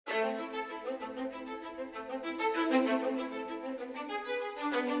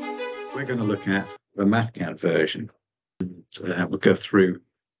We're going to look at the MathCad version. We'll go through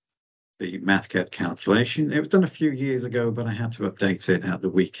the MathCad calculation. It was done a few years ago, but I had to update it at the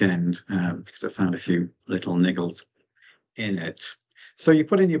weekend because I found a few little niggles in it. So you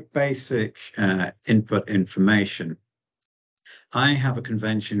put in your basic input information. I have a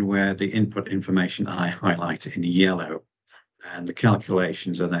convention where the input information I highlight in yellow, and the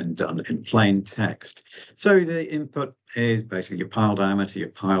calculations are then done in plain text. So the input is basically your pile diameter, your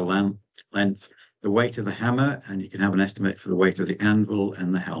pile length, the weight of the hammer, and you can have an estimate for the weight of the anvil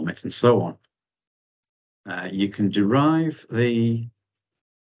and the helmet and so on. You can derive the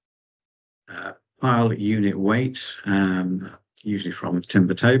pile unit weight, usually from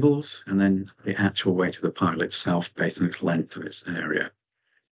timber tables, and then the actual weight of the pile itself based on its length of its area.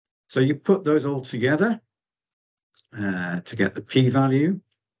 So you put those all together to get the p-value,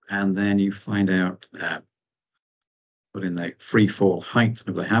 and then you find out, put in the free fall height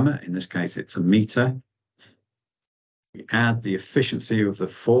of the hammer. In this case, it's a meter. We add the efficiency of the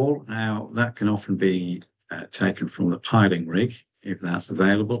fall. Now, that can often be taken from the piling rig, if that's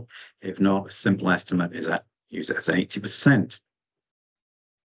available. If not, a simple estimate is use it as 80%.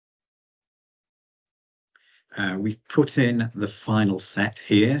 We've put in the final set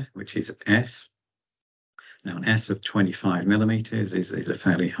here, which is S. Now, an S of 25 millimeters is a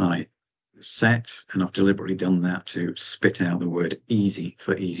fairly high set, and I've deliberately done that to spit out the word easy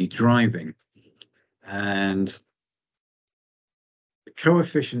for easy driving. And the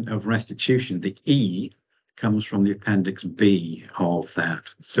coefficient of restitution, the E, comes from the Appendix B of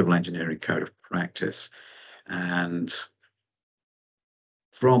that Civil Engineering Code of Practice. And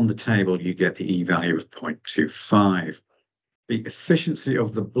from the table, you get the E value of 0.25. The efficiency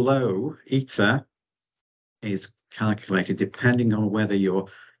of the blow, eta, is calculated depending on whether your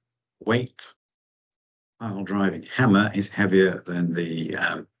weight pile driving hammer is heavier than the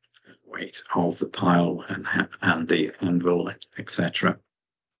weight of the pile and the anvil, etc.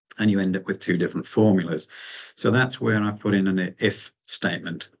 And you end up with two different formulas. So that's where I've put in an if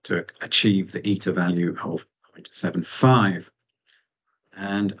statement to achieve the eta value of 0.75.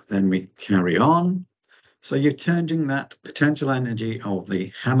 And then we carry on. So you're turning that potential energy of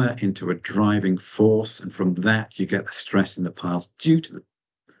the hammer into a driving force, and from that you get the stress in the piles due to the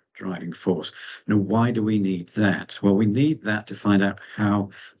driving force. Now, why do we need that? Well, we need that to find out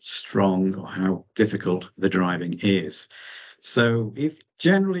how strong or how difficult the driving is. So if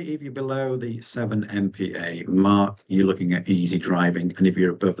you're below the 7 MPa mark, you're looking at easy driving, and if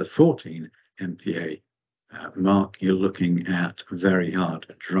you're above the 14 MPa mark, you're looking at very hard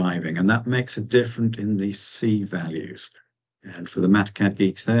driving, and that makes a difference in the C values. And for the MathCad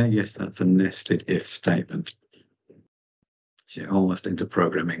geeks there, yes, that's a nested if statement. So you're almost into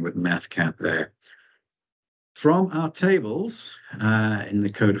programming with MathCad there. From our tables in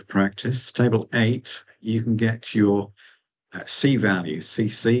the Code of Practice, Table 8, you can get your C values,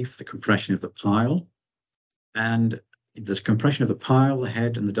 CC for the compression of the pile, and the compression of the pile, the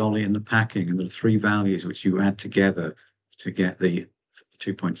head, and the dolly, and the packing, and the three values which you add together to get the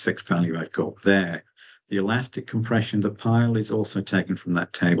 2.6 value I've got there. The elastic compression of the pile is also taken from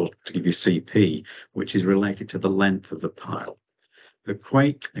that table to give you CP, which is related to the length of the pile. The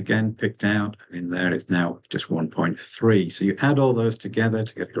quake, again, picked out in there is now just 1.3. So you add all those together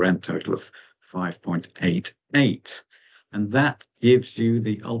to get a grand total of 5.88. And that gives you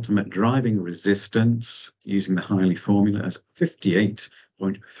the ultimate driving resistance using the Hiley formula as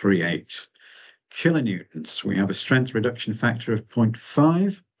 58.38 kilonewtons. We have a strength reduction factor of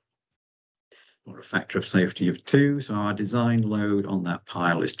 0.5 or a factor of safety of 2. So our design load on that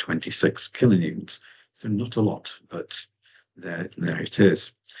pile is 26 kilonewtons. So not a lot, but there it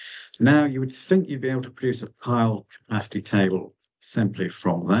is. Now you would think you'd be able to produce a pile capacity table simply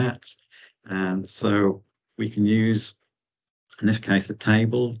from that. And so we can use, in this case, the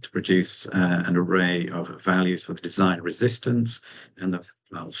table to produce an array of values for the design resistance and the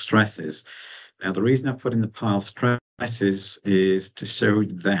pile stresses. Now, the reason I've put in the pile stresses is to show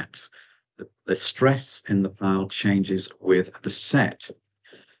that the stress in the pile changes with the set.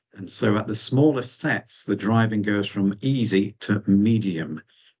 And so at the smaller sets, the driving goes from easy to medium,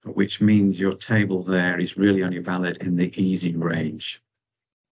 which means your table there is really only valid in the easy range.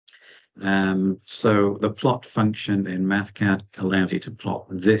 So the plot function in MathCad allows you to plot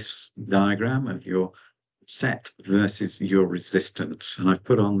this diagram of your set versus your resistance. And I've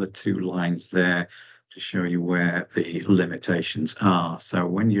put on the two lines there to show you where the limitations are. So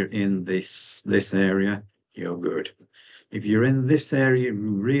when you're in this area, you're good. If you're in this area, you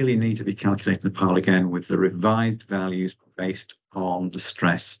really need to be calculating the pile again with the revised values based on the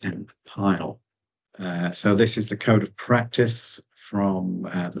stress in the pile. So this is the code of practice from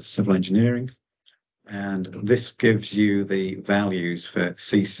the civil engineering. And this gives you the values for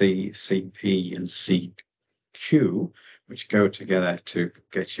CC, CP, and CQ, which go together to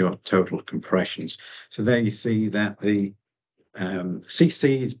get your total compressions. So there you see that the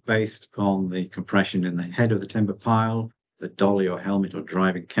CC is based upon the compression in the head of the timber pile, the dolly or helmet or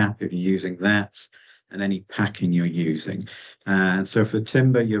driving cap if you're using that, and any packing you're using. And so for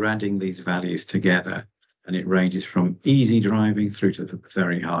timber, you're adding these values together, and it ranges from easy driving through to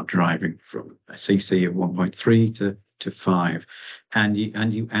very hard driving, from a CC of 1.3 to 5. And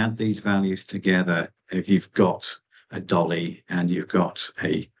you add these values together if you've got a dolly and you've got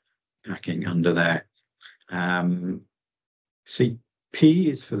a packing under there. CP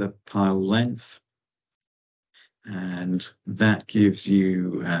is for the pile length, and that gives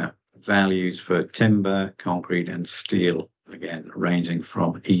you values for timber, concrete, and steel, again, ranging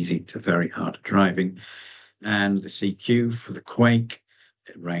from easy to very hard driving. And the CQ for the quake,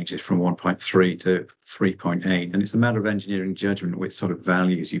 it ranges from 1.3 to 3.8. And it's a matter of engineering judgment which sort of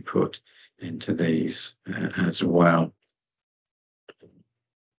values you put into these as well.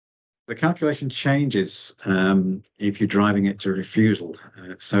 The calculation changes if you're driving it to refusal.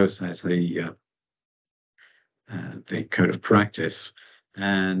 So says the code of practice.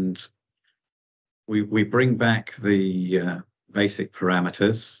 And we bring back the basic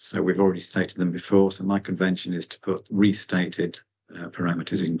parameters. So we've already stated them before. So my convention is to put restated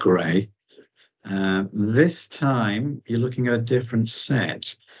parameters in grey. This time you're looking at a different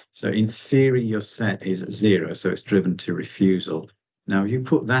set. So in theory, your set is 0, so it's driven to refusal. Now, if you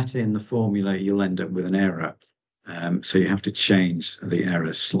put that in the formula, you'll end up with an error. So you have to change the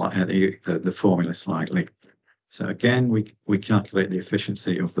error the formula slightly. So again, we calculate the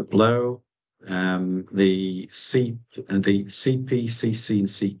efficiency of the blow. The CP, CC, and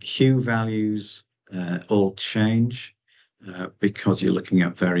CQ values all change because you're looking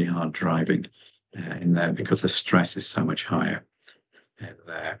at very hard driving in there, because the stress is so much higher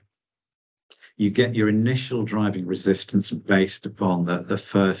there. You get your initial driving resistance based upon the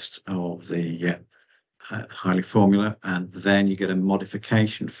first of the Hiley formula, and then you get a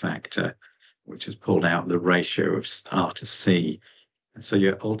modification factor, which has pulled out the ratio of R to C. And so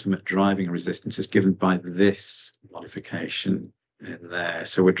your ultimate driving resistance is given by this modification in there.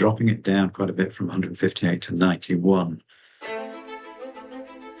 So we're dropping it down quite a bit from 158 to 91.